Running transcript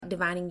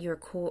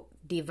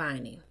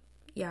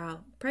Y'all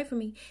pray for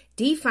me,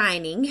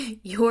 defining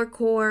your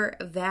core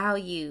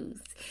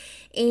values.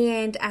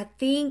 And I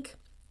think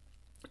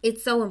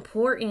it's so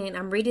important.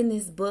 I'm reading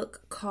this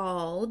book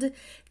called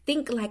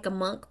Think Like a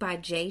Monk by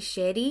Jay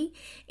Shetty,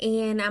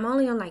 and I'm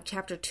only on like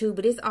chapter 2,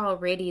 but it's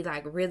already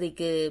like really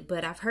good.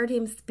 But I've heard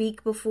him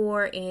speak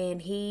before,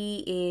 and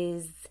he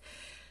is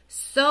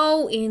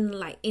so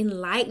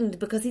enlightened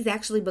because he's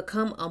actually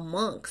become a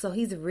monk. So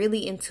he's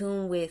really in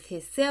tune with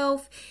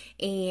himself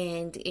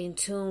and in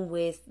tune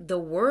with the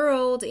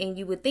world. And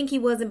you would think he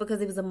wasn't because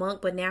he was a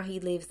monk, but now he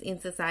lives in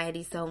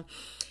society. So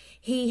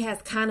he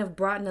has kind of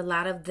brought in a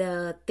lot of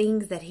the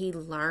things that he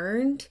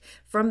learned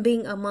from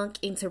being a monk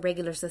into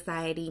regular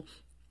society.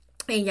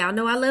 And y'all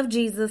know I love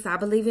Jesus. I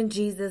believe in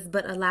Jesus,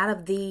 but a lot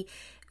of the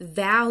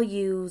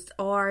values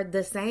are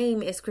the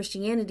same as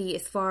Christianity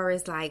as far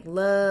as like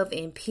love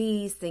and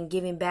peace and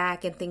giving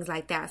back and things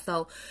like that.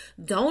 So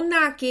don't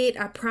knock it.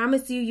 I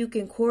promise you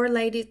can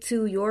correlate it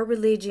to your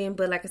religion.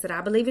 But like I said,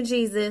 I believe in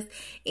Jesus,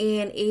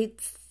 and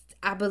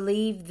I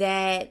believe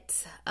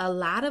that a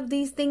lot of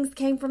these things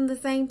came from the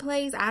same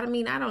place. I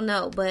don't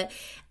know, but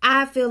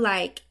I feel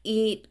like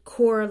it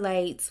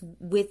correlates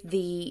with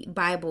the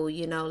Bible,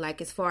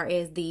 like as far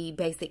as the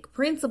basic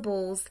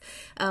principles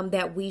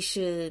that we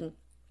should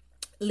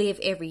live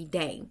every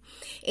day.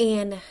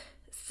 And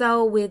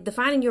so with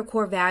defining your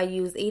core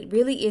values, it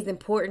really is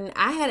important.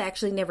 I had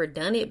actually never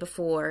done it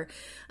before.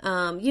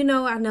 I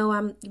know I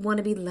want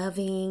to be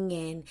loving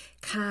and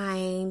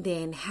kind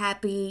and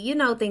happy,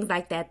 things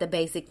like that, the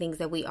basic things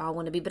that we all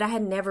want to be. But I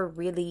had never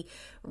really,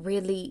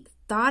 really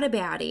thought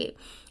about it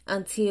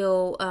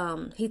until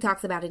he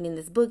talks about it in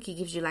this book. He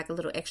gives you like a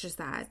little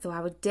exercise. So I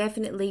would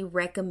definitely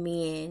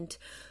recommend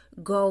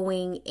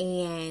going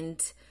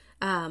and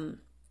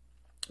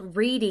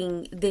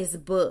reading this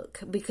book,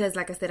 because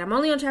like I said, I'm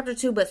only on chapter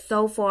 2, but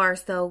so far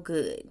so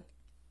good.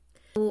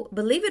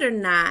 Believe it or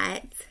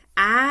not,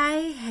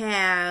 I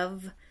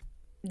have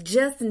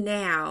just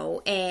now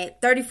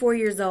at 34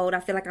 years old,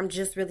 I feel like I'm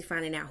just really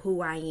finding out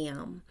who I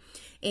am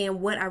and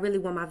what I really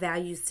want my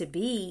values to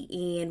be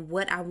and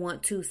what I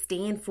want to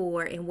stand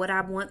for and what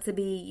I want to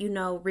be,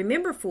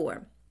 remembered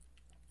for.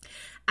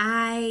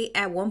 I,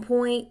 at one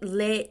point,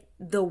 let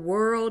the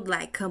world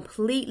like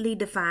completely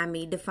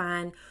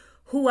define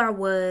who I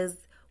was,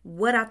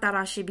 what I thought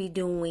I should be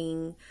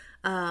doing,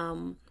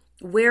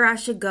 where I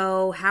should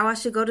go, how I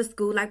should go to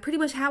school, like pretty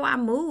much how I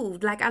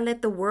moved. Like I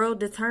let the world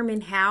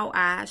determine how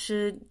I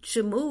should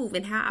move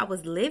and how I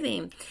was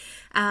living.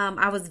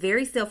 I was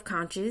very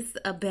self-conscious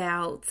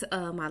about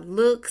my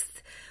looks,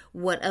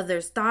 what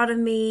others thought of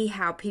me,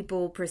 how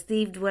people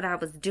perceived what I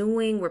was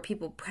doing, were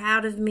people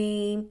proud of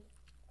me.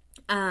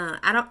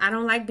 I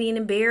don't like being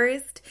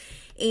embarrassed.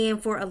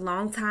 And for a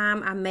long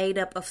time, I made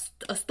up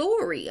a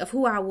story of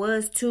who I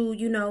was to,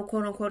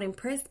 quote unquote,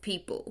 impress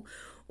people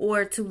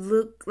or to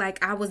look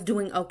like I was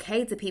doing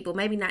okay to people.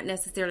 Maybe not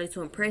necessarily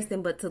to impress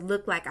them, but to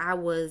look like I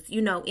was,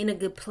 in a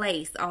good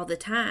place all the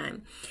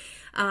time.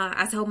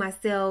 I told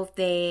myself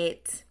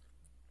that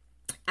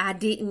I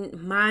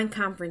didn't mind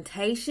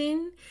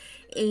confrontation,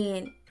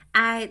 and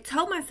I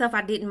told myself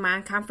I didn't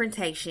mind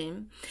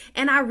confrontation,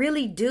 and I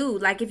really do.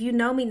 Like, if you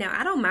know me now,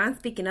 I don't mind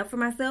speaking up for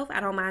myself. I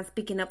don't mind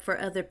speaking up for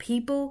other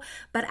people,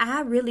 but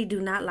I really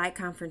do not like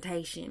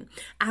confrontation.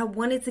 I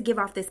wanted to give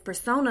off this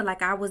persona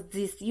like I was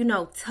this,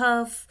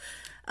 tough,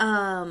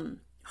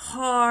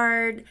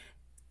 hard,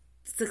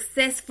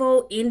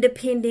 successful,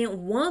 independent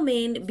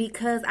woman,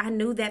 because I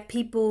knew that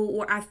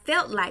I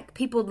felt like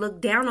people looked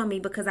down on me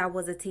because I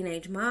was a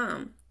teenage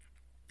mom.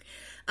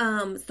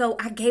 So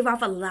I gave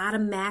off a lot of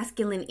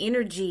masculine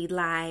energy,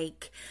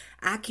 like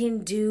I can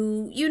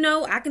do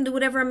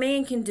whatever a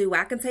man can do.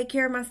 I can take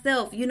care of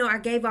myself. I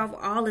gave off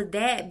all of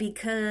that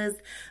because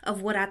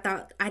of what I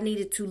thought I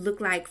needed to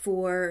look like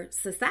for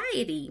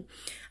society.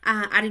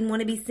 I didn't want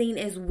to be seen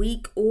as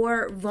weak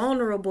or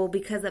vulnerable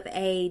because of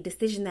a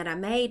decision that I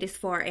made as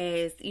far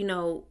as,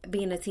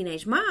 being a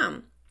teenage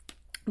mom.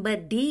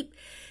 But deep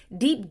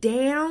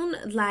down,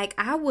 like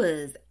I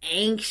was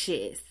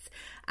anxious.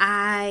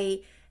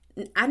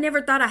 I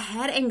never thought I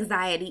had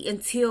anxiety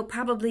until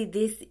probably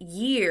this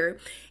year.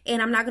 And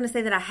I'm not going to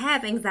say that I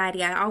have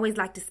anxiety. I always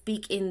like to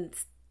speak in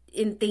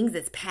things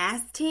as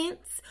past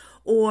tense,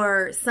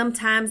 or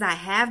sometimes I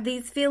have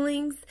these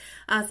feelings,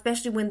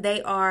 especially when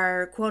they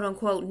are quote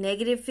unquote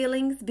negative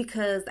feelings,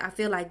 because I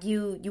feel like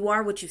you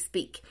are what you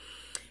speak.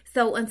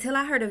 So until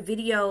I heard a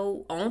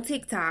video on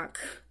TikTok,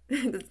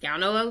 y'all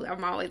know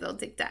I'm always on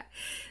TikTok.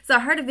 So I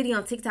heard a video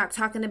on TikTok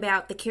talking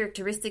about the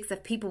characteristics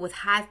of people with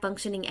high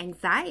functioning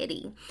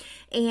anxiety.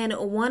 And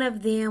one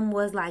of them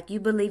was like, you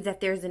believe that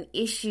there's an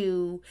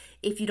issue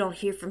if you don't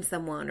hear from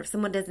someone or if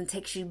someone doesn't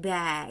text you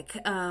back.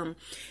 And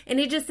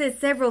it just said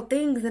several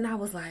things. And I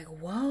was like,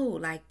 whoa,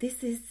 like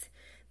this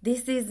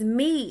is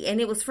me. And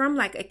it was from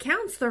like a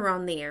counselor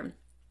on there.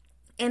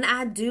 And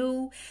I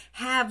do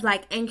have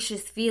like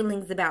anxious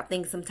feelings about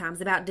things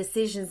sometimes, about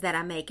decisions that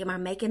I make. Am I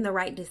making the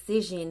right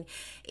decision?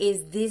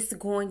 Is this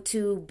going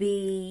to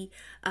be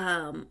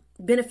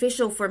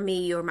beneficial for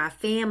me or my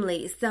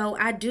family. So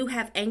I do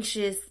have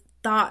anxious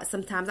thoughts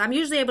sometimes. I'm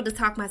usually able to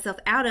talk myself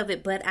out of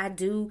it, but I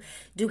do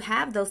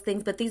have those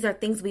things. But these are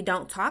things we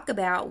don't talk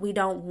about. We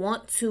don't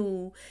want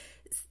to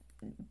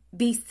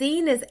be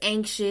seen as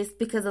anxious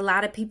because a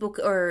lot of people,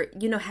 or,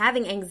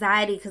 having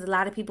anxiety, because a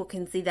lot of people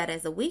can see that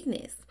as a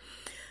weakness.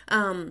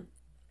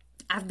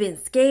 I've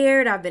been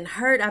scared, I've been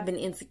hurt, I've been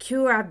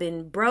insecure, I've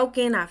been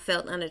broken, I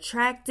felt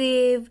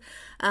unattractive.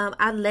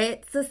 I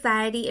let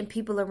society and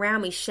people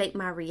around me shape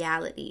my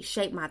reality,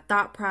 shape my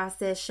thought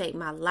process, shape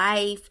my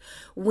life,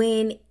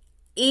 when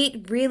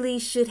it really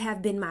should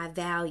have been my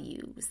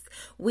values.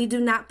 We do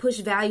not push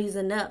values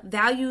enough.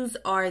 Values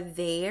are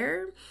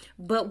there,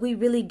 but we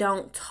really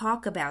don't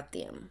talk about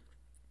them.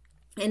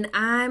 And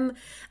I'm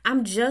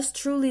just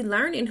truly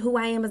learning who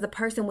I am as a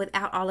person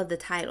without all of the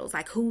titles,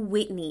 like who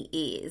Whitney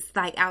is,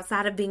 like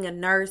outside of being a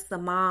nurse, a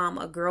mom,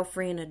 a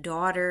girlfriend, a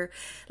daughter.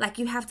 Like,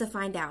 you have to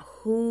find out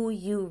who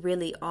you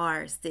really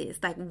are, sis.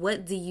 Like,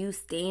 what do you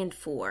stand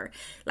for?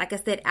 Like I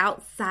said,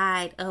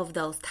 outside of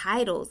those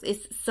titles,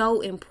 it's so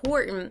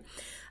important.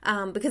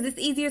 Because it's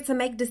easier to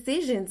make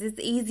decisions. It's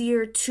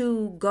easier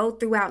to go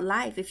throughout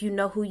life if you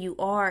know who you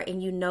are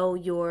and you know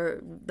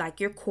your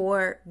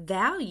core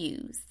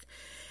values.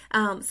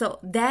 So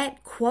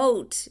that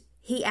quote,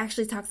 he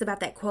actually talks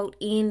about that quote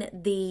in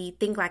the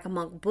Think Like a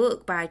Monk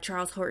book by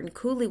Charles Horton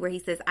Cooley, where he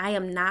says, I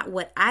am not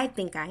what I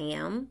think I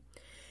am.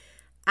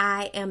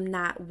 I am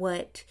not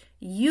what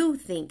you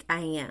think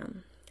I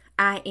am.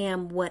 I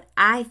am what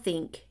I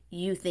think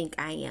you think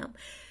I am.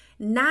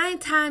 9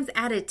 times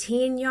out of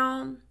 10,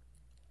 y'all,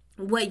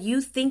 what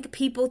you think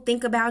people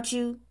think about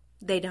you,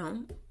 they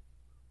don't.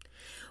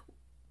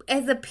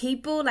 As a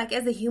people,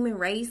 as a human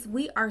race,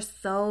 we are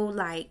so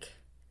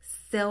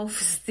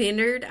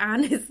self-centered,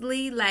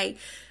 honestly.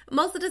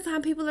 Most of the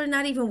time, people are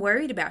not even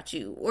worried about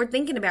you or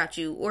thinking about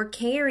you or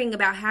caring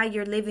about how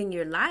you're living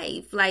your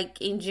life.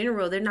 In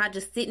general, they're not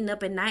just sitting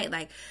up at night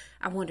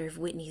I wonder if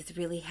Whitney's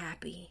really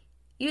happy.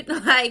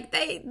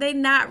 They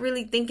not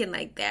really thinking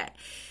like that.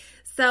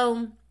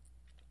 So,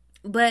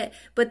 but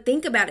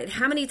think about it.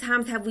 How many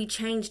times have we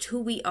changed who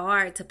we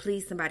are to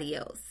please somebody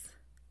else?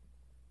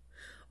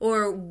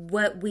 Or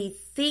what we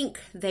think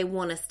they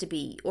want us to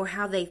be, or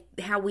how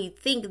we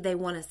think they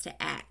want us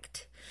to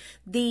act.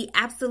 The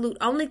absolute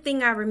only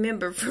thing I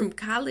remember from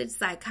college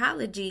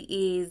psychology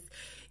is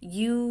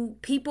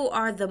people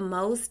are the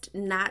most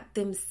not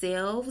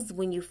themselves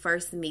when you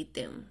first meet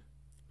them.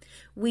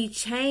 We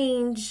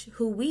change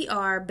who we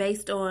are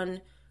based on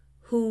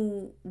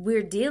who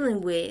we're dealing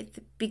with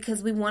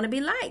because we want to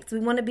be liked, we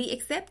want to be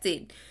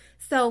accepted.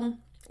 So,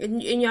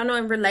 and y'all know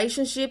in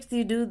relationships,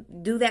 you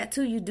do that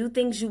too. You do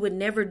things you would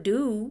never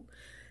do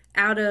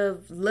out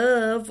of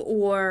love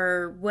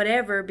or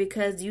whatever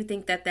because you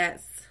think that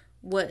that's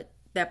what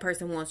that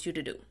person wants you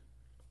to do.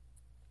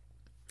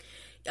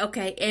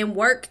 Okay, and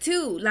work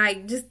too.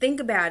 Just think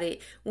about it.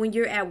 When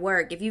you're at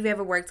work, if you've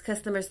ever worked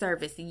customer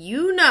service,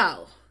 you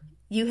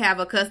have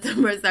a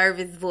customer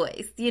service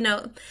voice.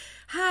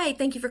 Hi,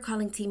 thank you for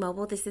calling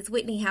T-Mobile. This is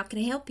Whitney. How can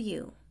I help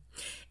you?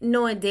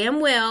 Knowing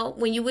damn well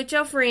when you with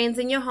your friends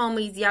and your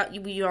homies,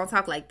 you don't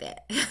talk like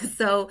that.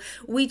 So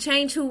we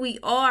change who we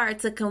are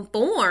to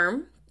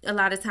conform a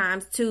lot of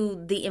times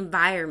to the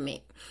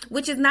environment,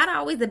 which is not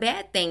always a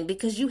bad thing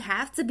because you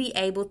have to be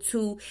able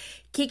to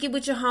kick it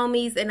with your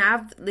homies. And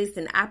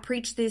I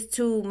preached this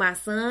to my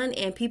son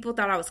and people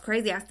thought I was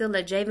crazy. I still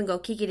let Javen go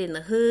kick it in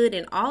the hood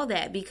and all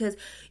that because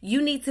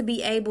you need to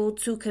be able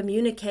to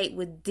communicate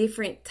with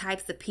different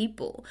types of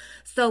people.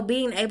 So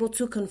being able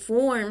to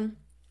conform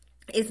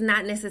is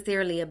not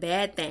necessarily a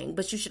bad thing,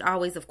 but you should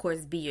always, of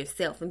course, be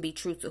yourself and be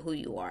true to who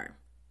you are.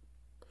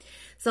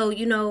 So,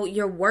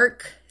 your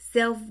work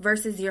self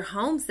versus your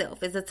home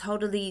self is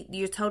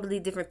you're totally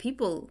different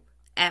people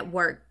at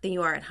work than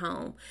you are at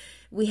home.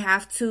 We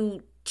have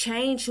to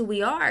change who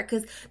we are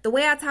because the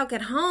way I talk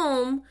at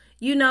home,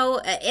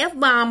 an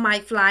F-bomb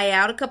might fly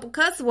out, a couple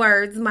cuss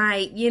words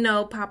might,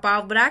 pop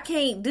off, but I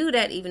can't do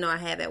that even though I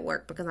have at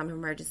work because I'm an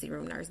emergency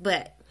room nurse.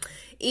 But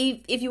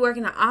if you work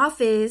in an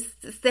office,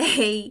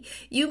 say,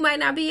 you might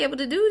not be able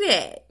to do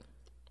that.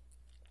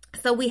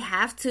 So we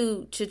have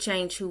to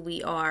change who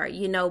we are,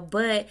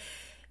 but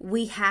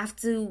we have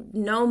to,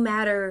 no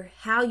matter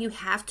how you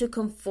have to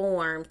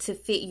conform to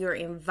fit your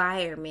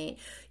environment,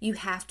 you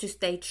have to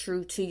stay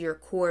true to your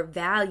core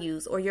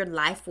values or your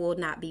life will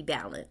not be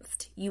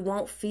balanced. You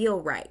won't feel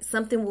right.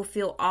 Something will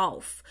feel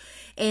off.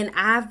 And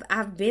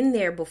I've been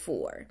there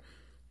before.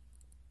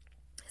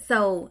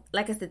 So,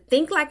 like I said,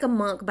 Think Like a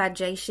Monk by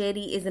Jay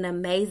Shetty is an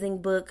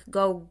amazing book.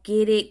 Go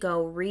get it.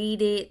 Go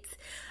read it.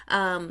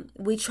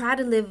 We try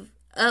to live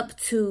up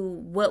to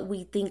what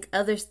we think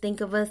others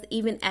think of us,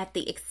 even at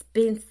the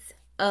expense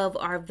of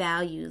our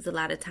values a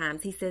lot of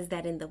times. He says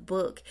that in the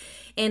book.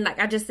 And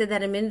I just said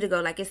that a minute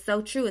ago, it's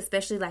so true,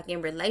 especially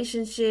in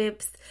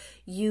relationships.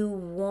 You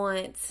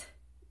want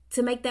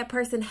to make that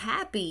person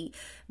happy.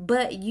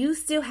 But you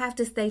still have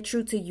to stay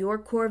true to your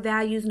core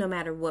values no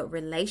matter what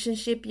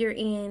relationship you're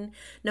in,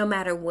 no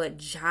matter what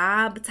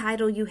job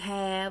title you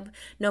have,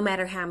 no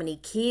matter how many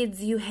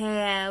kids you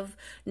have,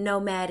 no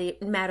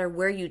matter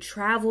where you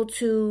travel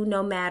to,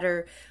 no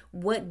matter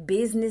what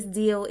business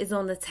deal is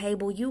on the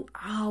table. You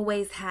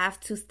always have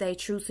to stay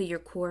true to your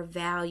core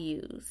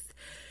values.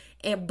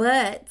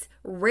 But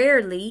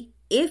rarely,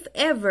 if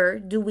ever,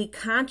 do we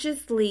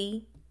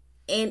consciously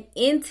and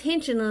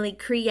intentionally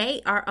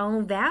create our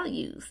own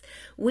values.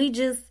 We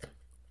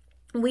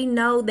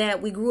know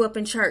that we grew up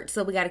in church,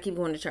 so we got to keep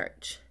going to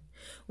church.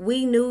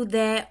 We knew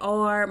that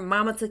our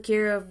mama took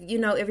care of,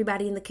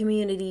 everybody in the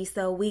community,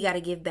 so we got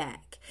to give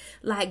back.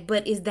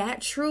 But is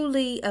that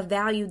truly a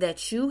value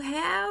that you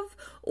have,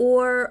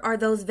 or are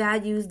those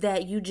values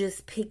that you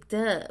just picked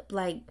up?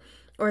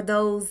 Or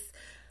those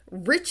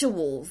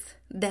rituals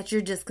that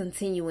you're just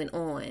continuing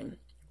on?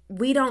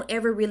 We don't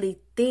ever really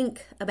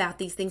think about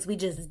these things. We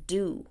just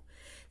do.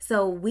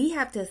 So we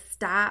have to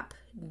stop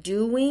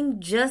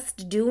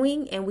just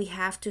doing, and we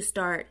have to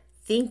start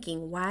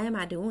thinking, why am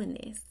I doing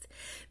this?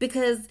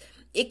 Because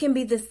it can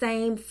be the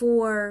same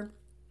for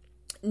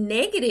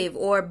negative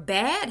or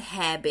bad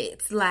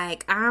habits.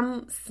 Like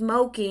I'm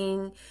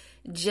smoking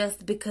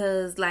just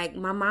because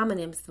my mom and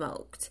them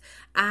smoked.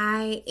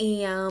 I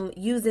am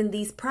using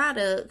these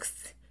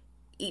products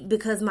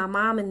because my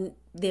mom and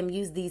them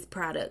use these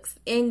products,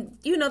 and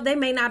they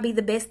may not be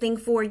the best thing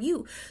for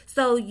you.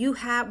 So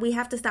we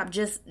have to stop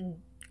just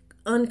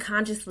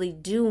unconsciously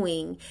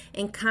doing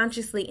and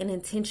consciously and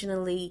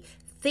intentionally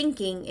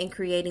thinking and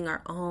creating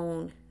our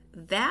own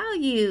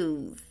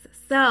values.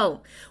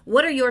 So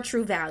what are your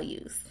true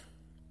values?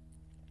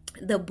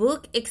 The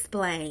book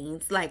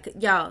explains,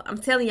 y'all, I'm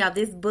telling y'all,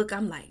 this book,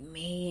 I'm like,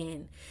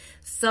 man,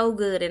 so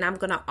good. And I'm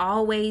going to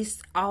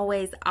always,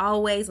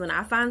 when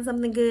I find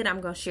something good,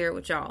 I'm going to share it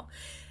with y'all.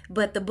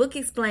 But the book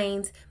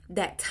explains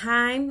that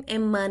time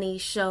and money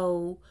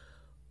show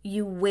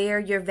you where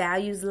your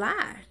values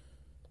lie.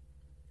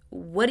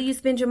 What do you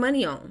spend your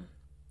money on?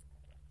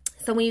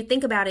 So when you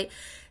think about it,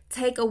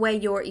 take away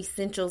your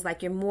essentials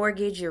like your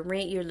mortgage, your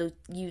rent, your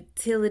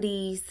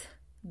utilities,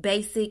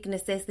 basic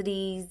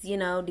necessities,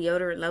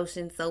 deodorant,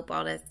 lotion, soap,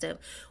 all that stuff.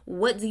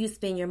 What do you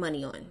spend your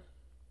money on?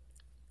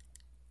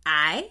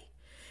 I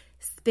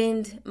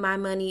spend my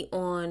money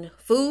on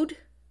food,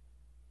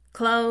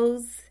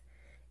 clothes,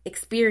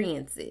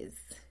 experiences.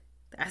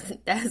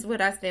 That's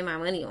what I spend my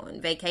money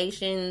on.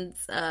 Vacations.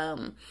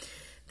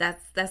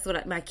 That's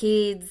what my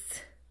kids.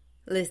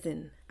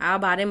 Listen, I'll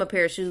buy them a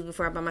pair of shoes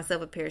before I buy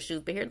myself a pair of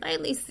shoes. But here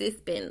lately, sis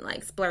been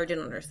splurging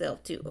on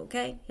herself too.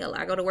 Okay, hell,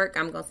 I go to work,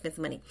 I'm gonna spend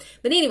some money.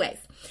 But anyways,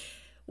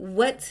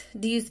 what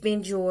do you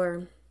spend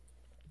your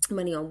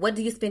money on? What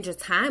do you spend your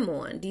time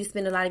on? Do you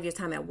spend a lot of your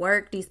time at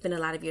work? Do you spend a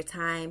lot of your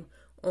time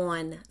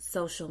on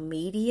social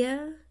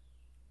media?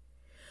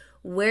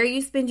 Where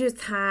you spend your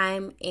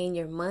time and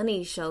your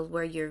money shows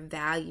where your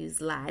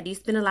values lie. Do you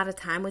spend a lot of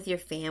time with your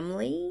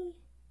family?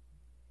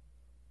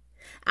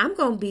 I'm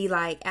going to be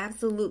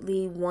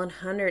absolutely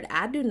 100.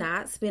 I do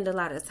not spend a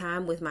lot of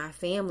time with my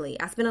family.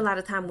 I spend a lot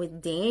of time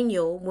with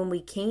Daniel when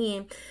we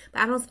can,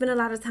 but I don't spend a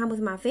lot of time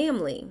with my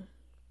family.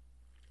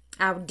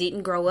 I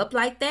didn't grow up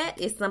like that.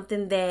 It's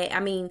something that,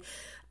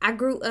 I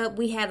grew up,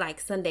 we had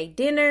Sunday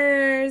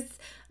dinners.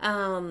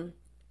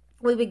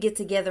 We would get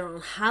together on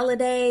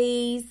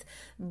holidays,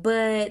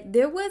 but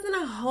there wasn't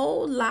a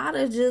whole lot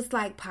of just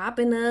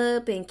popping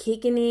up and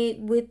kicking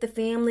it with the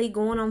family,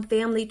 going on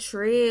family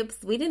trips.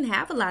 We didn't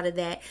have a lot of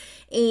that.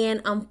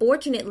 And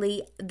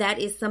unfortunately, that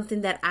is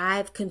something that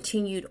I've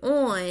continued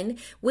on,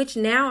 which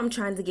now I'm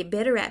trying to get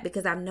better at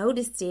because I've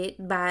noticed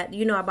it by,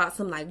 I bought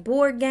some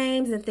board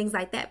games and things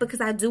like that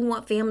because I do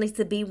want families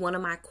to be one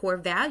of my core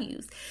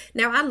values.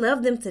 Now, I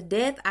love them to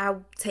death. I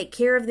take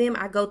care of them.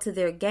 I go to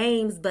their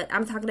games, but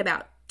I'm talking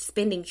about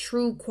spending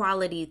true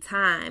quality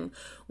time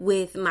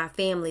with my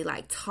family,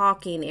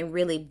 talking and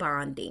really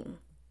bonding.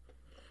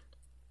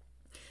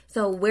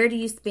 So where do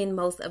you spend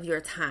most of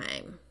your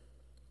time?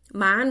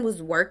 Mine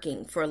was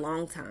working for a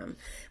long time,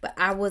 but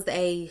I was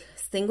a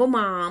single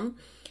mom,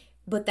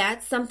 but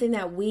that's something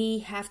that we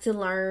have to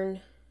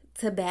learn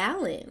to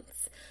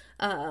balance.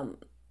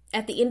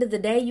 At the end of the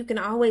day, you can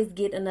always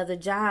get another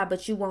job,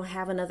 but you won't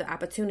have another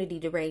opportunity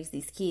to raise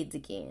these kids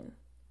again.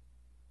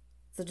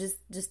 So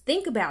just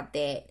think about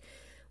that.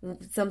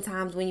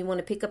 Sometimes when you want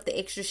to pick up the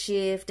extra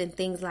shift and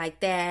things like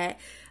that,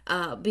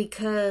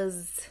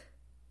 because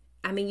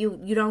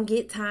you don't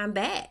get time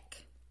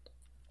back.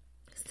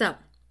 So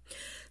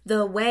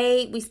the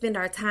way we spend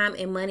our time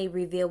and money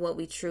reveal what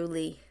we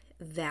truly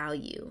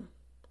value.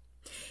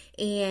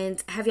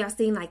 And have y'all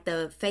seen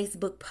the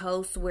Facebook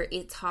post where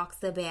it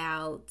talks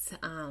about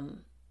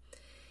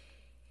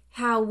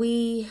how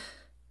we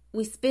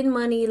spend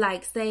money,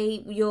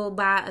 say you'll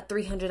buy a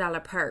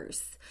 $300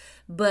 purse,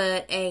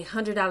 but a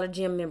 $100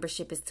 gym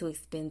membership is too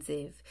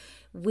expensive.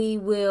 We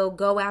will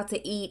go out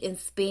to eat and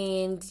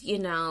spend,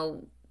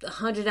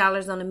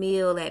 $100 on a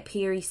meal at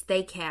Perry's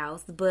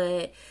Steakhouse,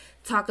 but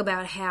talk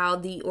about how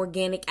the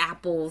organic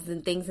apples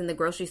and things in the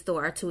grocery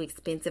store are too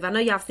expensive. I know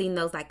y'all seen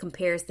those like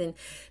comparison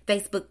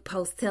Facebook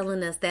posts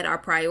telling us that our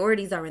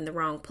priorities are in the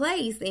wrong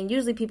place, and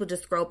usually people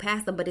just scroll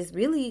past them, but it's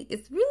really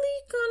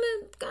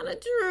kind of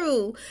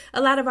true.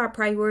 A lot of our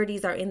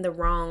priorities are in the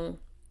wrong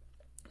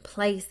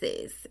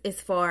places as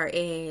far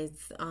as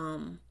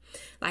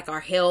like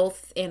our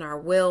health and our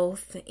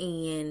wealth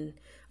and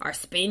our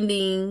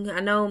spending. I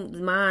know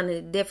mine,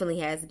 it definitely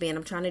has been.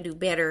 I'm trying to do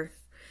better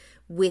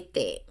with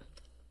that.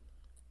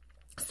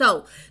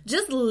 So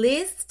just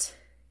list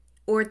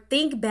or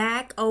think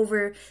back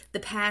over the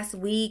past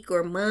week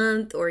or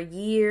month or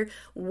year.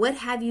 What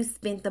have you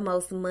spent the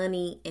most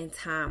money and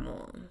time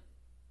on?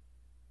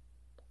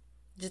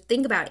 Just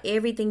think about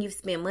everything you've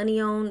spent money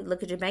on.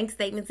 Look at your bank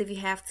statements if you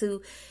have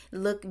to.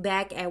 Look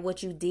back at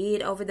what you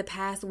did over the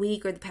past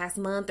week or the past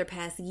month or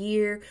past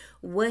year.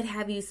 What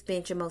have you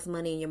spent your most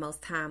money and your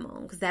most time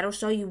on? Because that'll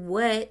show you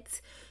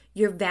what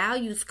your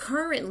values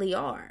currently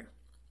are.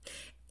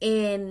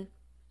 And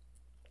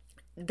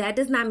that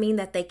does not mean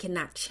that they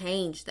cannot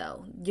change,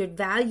 though. Your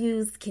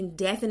values can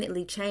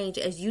definitely change.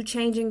 As you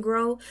change and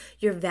grow,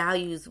 your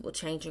values will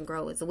change and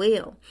grow as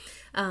well.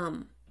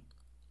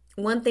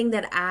 One thing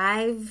that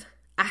I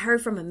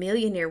heard from a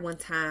millionaire one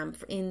time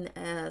in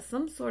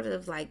some sort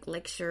of like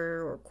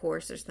lecture or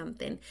course or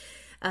something.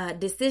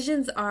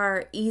 Decisions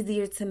are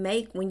easier to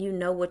make when you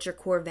know what your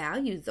core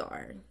values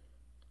are.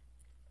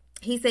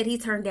 He said he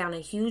turned down a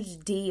huge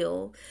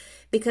deal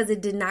because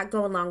it did not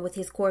go along with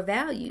his core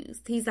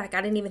values. He's like,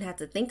 I didn't even have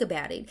to think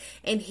about it.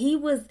 And he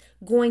was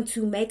going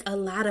to make a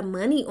lot of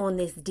money on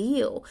this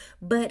deal.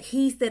 But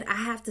he said, I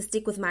have to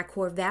stick with my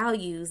core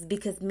values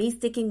because me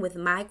sticking with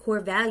my core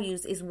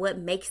values is what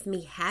makes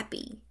me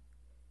happy.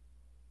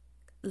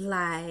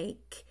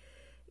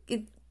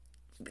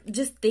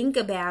 Just think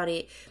about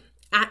it.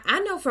 I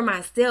know for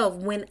myself,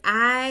 when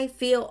I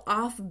feel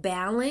off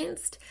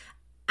balanced,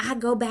 I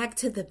go back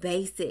to the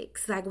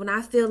basics. Like when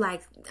I feel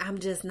like I'm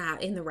just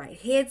not in the right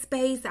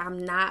headspace,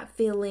 I'm not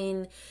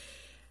feeling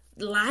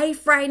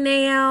life right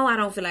now, I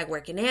don't feel like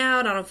working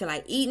out, I don't feel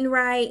like eating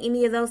right,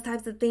 any of those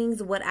types of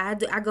things. What I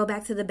do, I go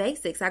back to the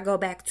basics. I go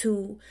back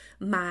to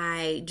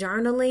my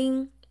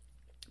journaling,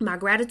 my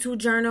gratitude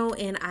journal,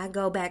 and I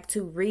go back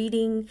to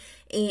reading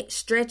and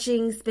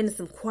stretching, spending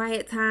some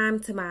quiet time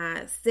to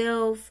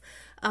myself,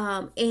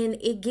 and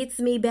it gets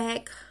me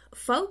back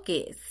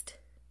focused.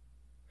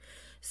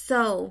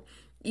 So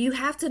you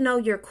have to know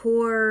your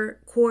core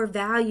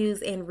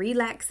values, and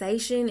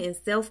relaxation and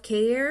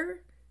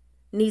self-care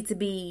need to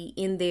be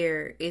in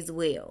there as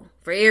well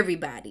for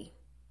everybody.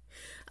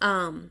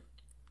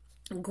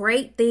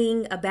 Great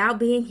thing about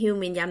being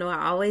human, y'all know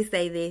I always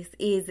say this,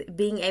 is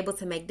being able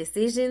to make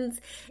decisions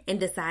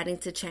and deciding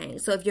to change.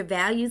 So if your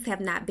values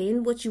have not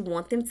been what you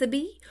want them to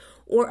be,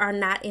 or are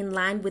not in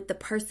line with the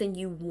person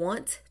you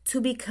want to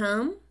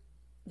become,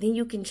 then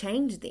you can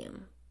change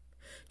them.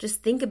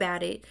 Just think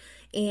about it,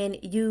 and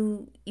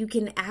you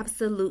can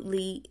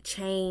absolutely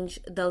change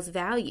those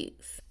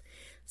values.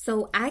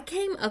 So I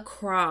came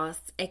across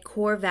a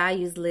core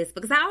values list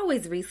because I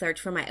always research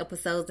for my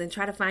episodes and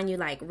try to find you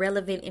like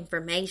relevant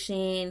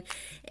information.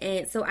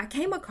 And so I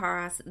came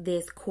across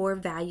this core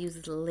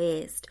values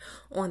list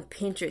on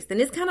Pinterest.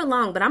 And it's kind of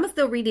long, but I'm going to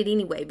still read it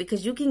anyway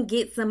because you can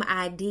get some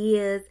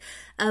ideas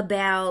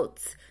about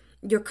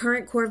your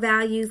current core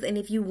values and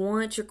if you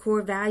want your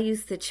core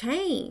values to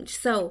change.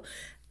 So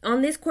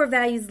on this core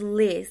values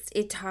list,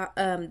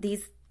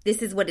 this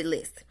is what it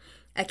lists.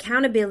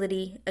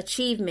 Accountability,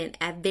 achievement,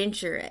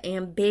 adventure,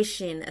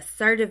 ambition,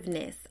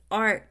 assertiveness,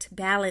 art,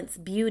 balance,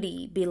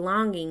 beauty,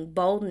 belonging,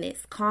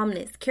 boldness,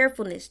 calmness,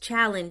 carefulness,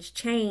 challenge,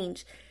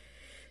 change,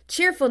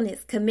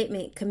 cheerfulness,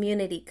 commitment,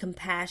 community,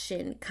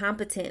 compassion,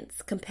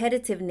 competence,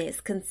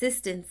 competitiveness,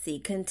 consistency,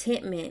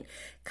 contentment,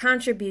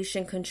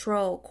 contribution,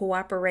 control,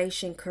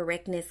 cooperation,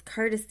 correctness,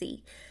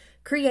 courtesy,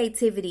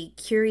 creativity,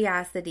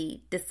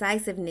 curiosity,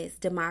 decisiveness,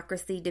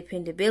 democracy,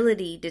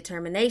 dependability,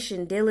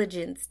 determination,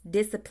 diligence,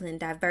 discipline,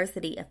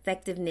 diversity,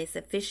 effectiveness,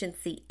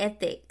 efficiency,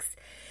 ethics,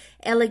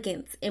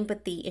 elegance,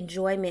 empathy,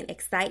 enjoyment,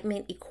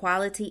 excitement,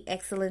 equality,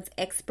 excellence,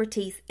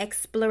 expertise,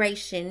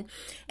 exploration,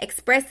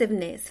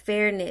 expressiveness,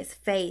 fairness,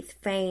 faith,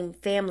 fame,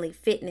 family,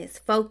 fitness,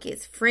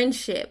 focus,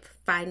 friendship,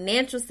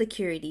 financial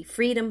security,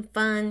 freedom,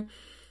 fun,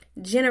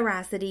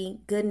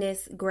 generosity,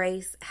 goodness,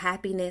 grace,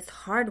 happiness,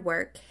 hard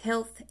work,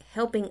 health,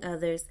 helping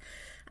others,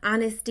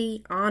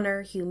 honesty,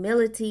 honor,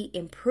 humility,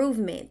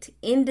 improvement,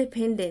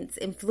 independence,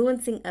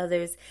 influencing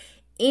others,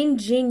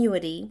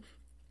 ingenuity,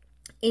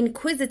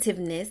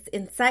 inquisitiveness,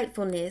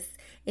 insightfulness,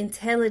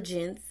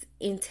 intelligence,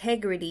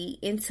 integrity,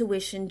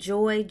 intuition,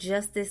 joy,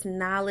 justice,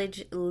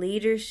 knowledge,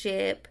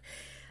 leadership.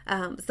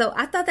 So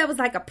I thought that was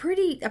like a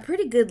pretty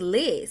good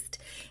list.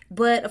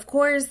 But of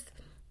course,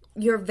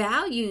 your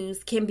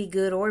values can be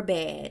good or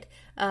bad.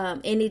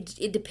 And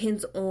it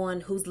depends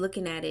on who's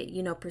looking at it.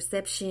 You know,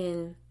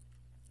 perception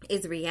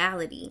is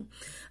reality.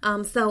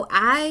 So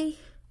I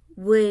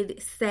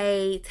would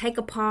say take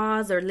a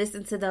pause or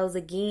listen to those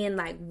again.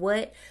 Like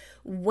what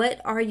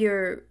what are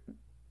your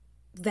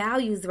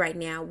values right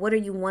now? What are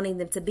you wanting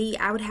them to be?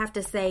 I would have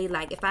to say,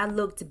 like, if I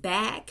looked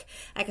back,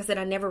 like I said,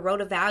 I never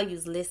wrote a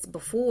values list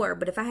before,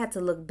 but if I had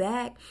to look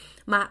back,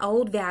 my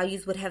old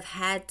values would have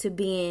had to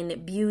be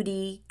in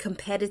beauty,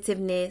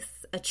 competitiveness,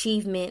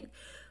 achievement,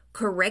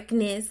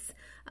 correctness,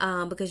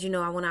 because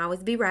I want to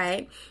always be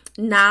right,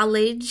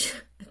 knowledge,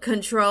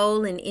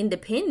 control, and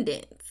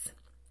independence.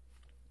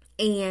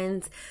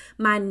 And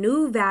my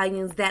new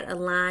values that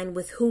align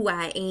with who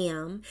I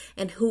am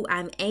and who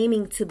I'm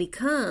aiming to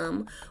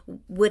become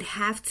would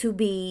have to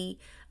be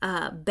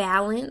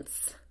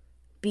balance,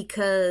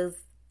 because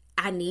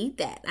I need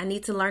that. I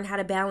need to learn how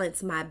to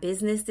balance my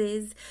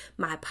businesses,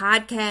 my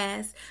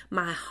podcast,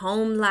 my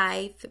home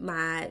life,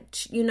 my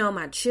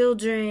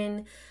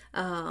children,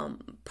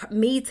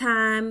 me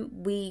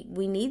time. We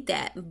need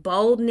that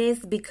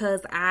boldness,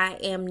 because I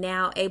am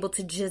now able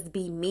to just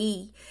be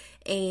me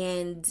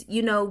and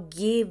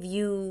give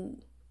you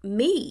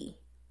me.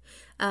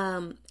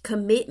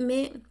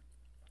 Commitment,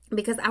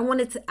 because I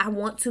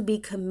want to be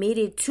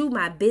committed to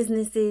my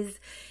businesses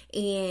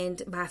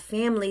and my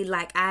family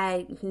like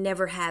I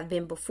never have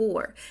been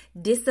before.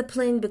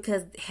 Discipline,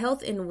 because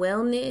health and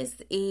wellness,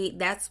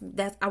 that's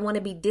I want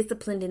to be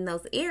disciplined in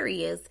those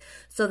areas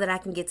so that I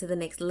can get to the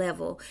next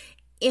level.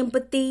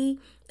 Empathy,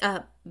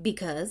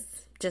 because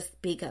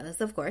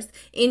of course.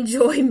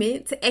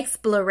 Enjoyment,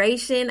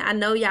 exploration. I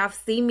know y'all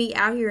see me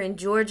out here in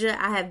Georgia.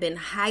 I have been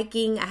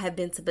hiking. I have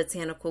been to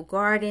botanical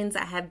gardens.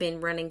 I have been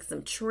running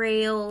some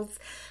trails.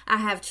 I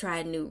have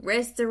tried new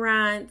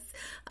restaurants.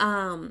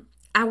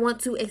 I want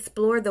to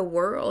explore the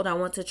world. I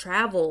want to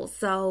travel.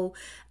 So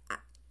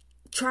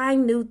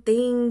trying new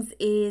things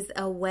is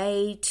a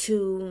way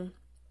to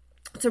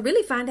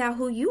really find out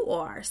who you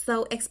are.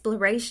 So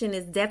exploration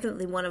is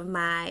definitely one of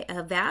my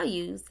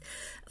values.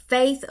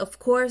 Faith, of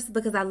course,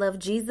 because I love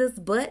Jesus,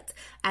 but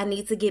I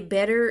need to get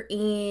better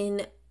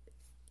in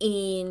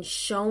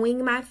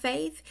showing my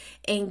faith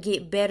and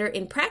get better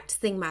in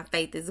practicing my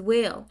faith as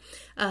well.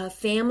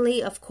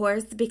 Family, of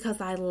course, because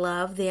I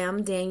love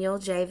them. Daniel,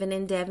 Javen,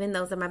 and Devin,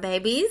 those are my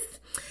babies.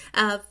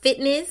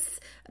 Fitness,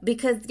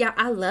 because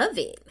I love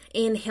it.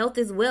 And health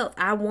is wealth.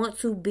 I want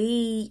to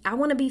be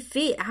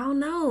fit. I don't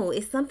know.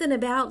 It's something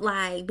about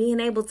like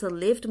being able to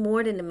lift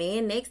more than the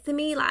man next to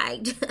me.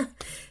 Like,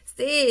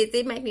 sis,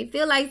 it makes me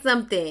feel like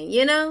something,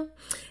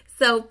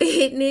 So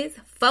fitness,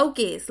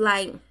 focus,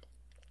 like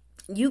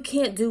you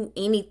can't do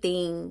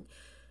anything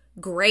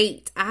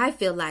great, I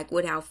feel like,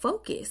 without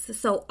focus.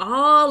 So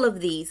all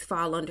of these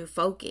fall under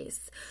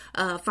focus.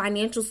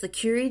 Financial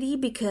security,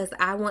 because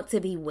I want to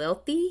be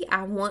wealthy.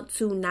 I want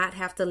to not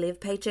have to live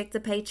paycheck to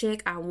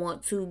paycheck. I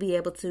want to be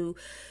able to,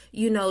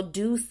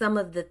 do some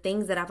of the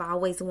things that I've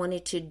always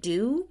wanted to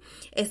do,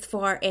 as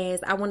far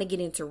as I want to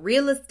get into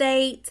real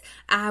estate.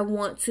 I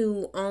want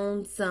to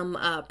own some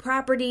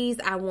properties.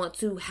 I want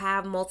to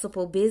have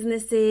multiple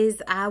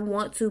businesses. I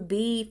want to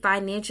be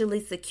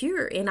financially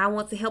secure, and I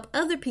want to help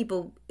other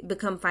people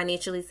become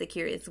financially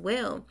secure as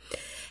well.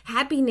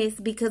 Happiness,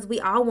 because we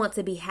all want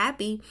to be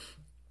happy,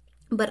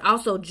 but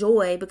also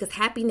joy, because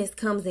happiness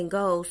comes and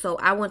goes. So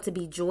I want to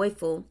be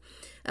joyful,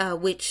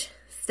 which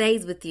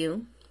stays with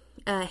you.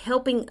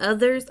 Helping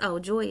others. Oh,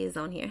 joy is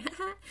on here.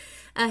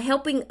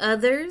 Helping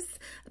others,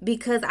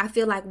 because I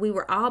feel like we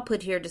were all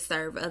put here to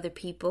serve other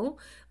people,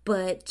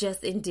 but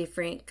just in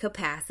different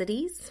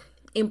capacities.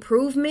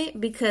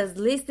 Improvement, because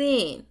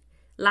listen,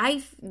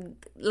 life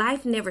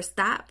never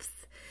stops.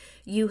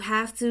 You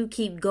have to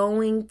keep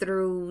going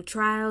through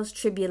trials,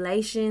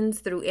 tribulations,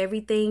 through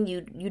everything.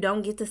 You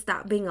don't get to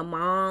stop being a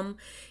mom.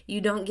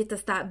 You don't get to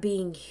stop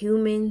being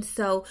human.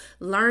 So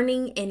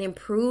learning and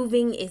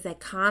improving is a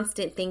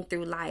constant thing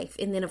through life.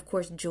 And then, of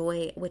course,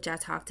 joy, which I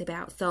talked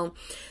about. So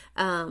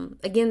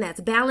again,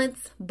 that's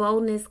balance,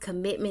 boldness,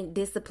 commitment,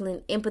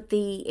 discipline,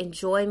 empathy,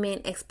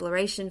 enjoyment,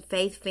 exploration,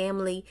 faith,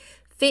 family,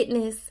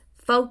 fitness,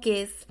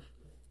 focus,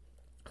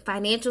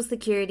 financial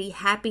security,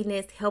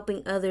 happiness,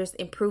 helping others,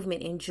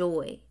 improvement, and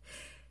joy.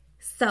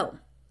 So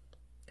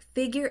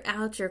figure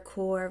out your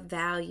core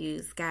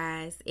values,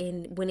 guys.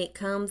 And when it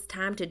comes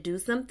time to do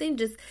something,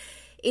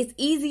 it's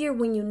easier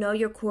when you know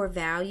your core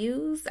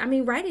values. I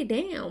mean, write it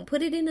down.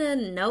 Put it in a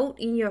note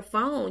in your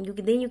phone.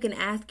 Then you can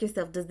ask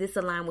yourself, does this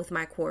align with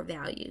my core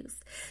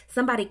values?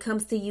 Somebody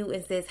comes to you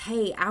and says,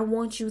 hey, I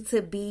want you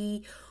to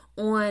be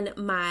on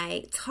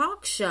my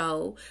talk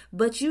show,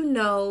 but you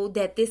know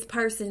that this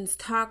person's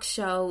talk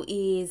show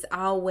is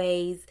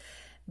always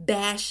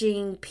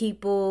bashing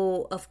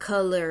people of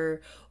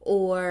color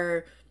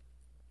or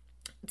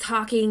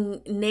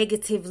talking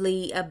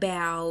negatively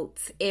about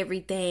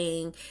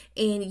everything.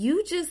 And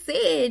you just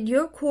said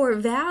your core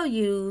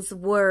values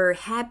were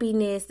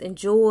happiness and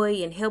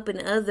joy and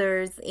helping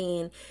others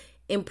and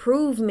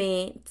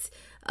improvement.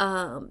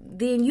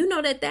 Then you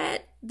know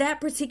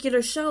that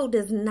particular show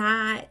does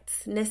not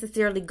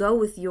necessarily go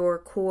with your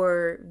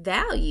core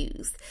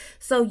values.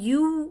 So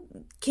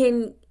you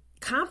can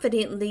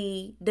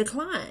confidently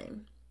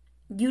decline.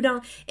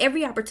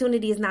 Every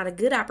opportunity is not a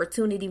good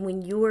opportunity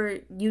when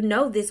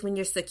when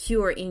you're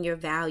secure in your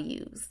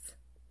values.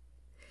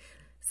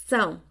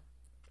 So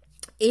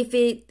if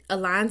it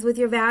aligns with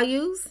your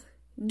values,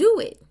 do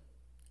it.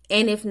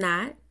 And if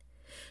not,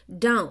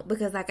 don't.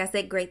 Because like I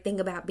said, great thing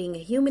about being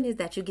a human is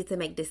that you get to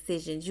make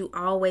decisions. You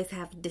always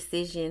have a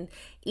decision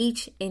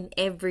each and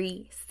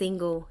every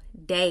single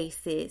day,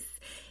 sis.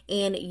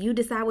 And you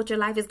decide what your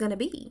life is going to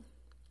be.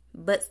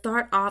 But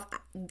start off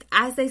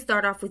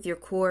with your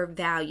core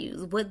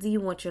values. What do you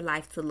want your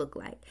life to look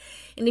like?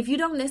 And if you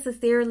don't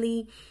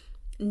necessarily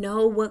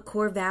know what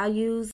core values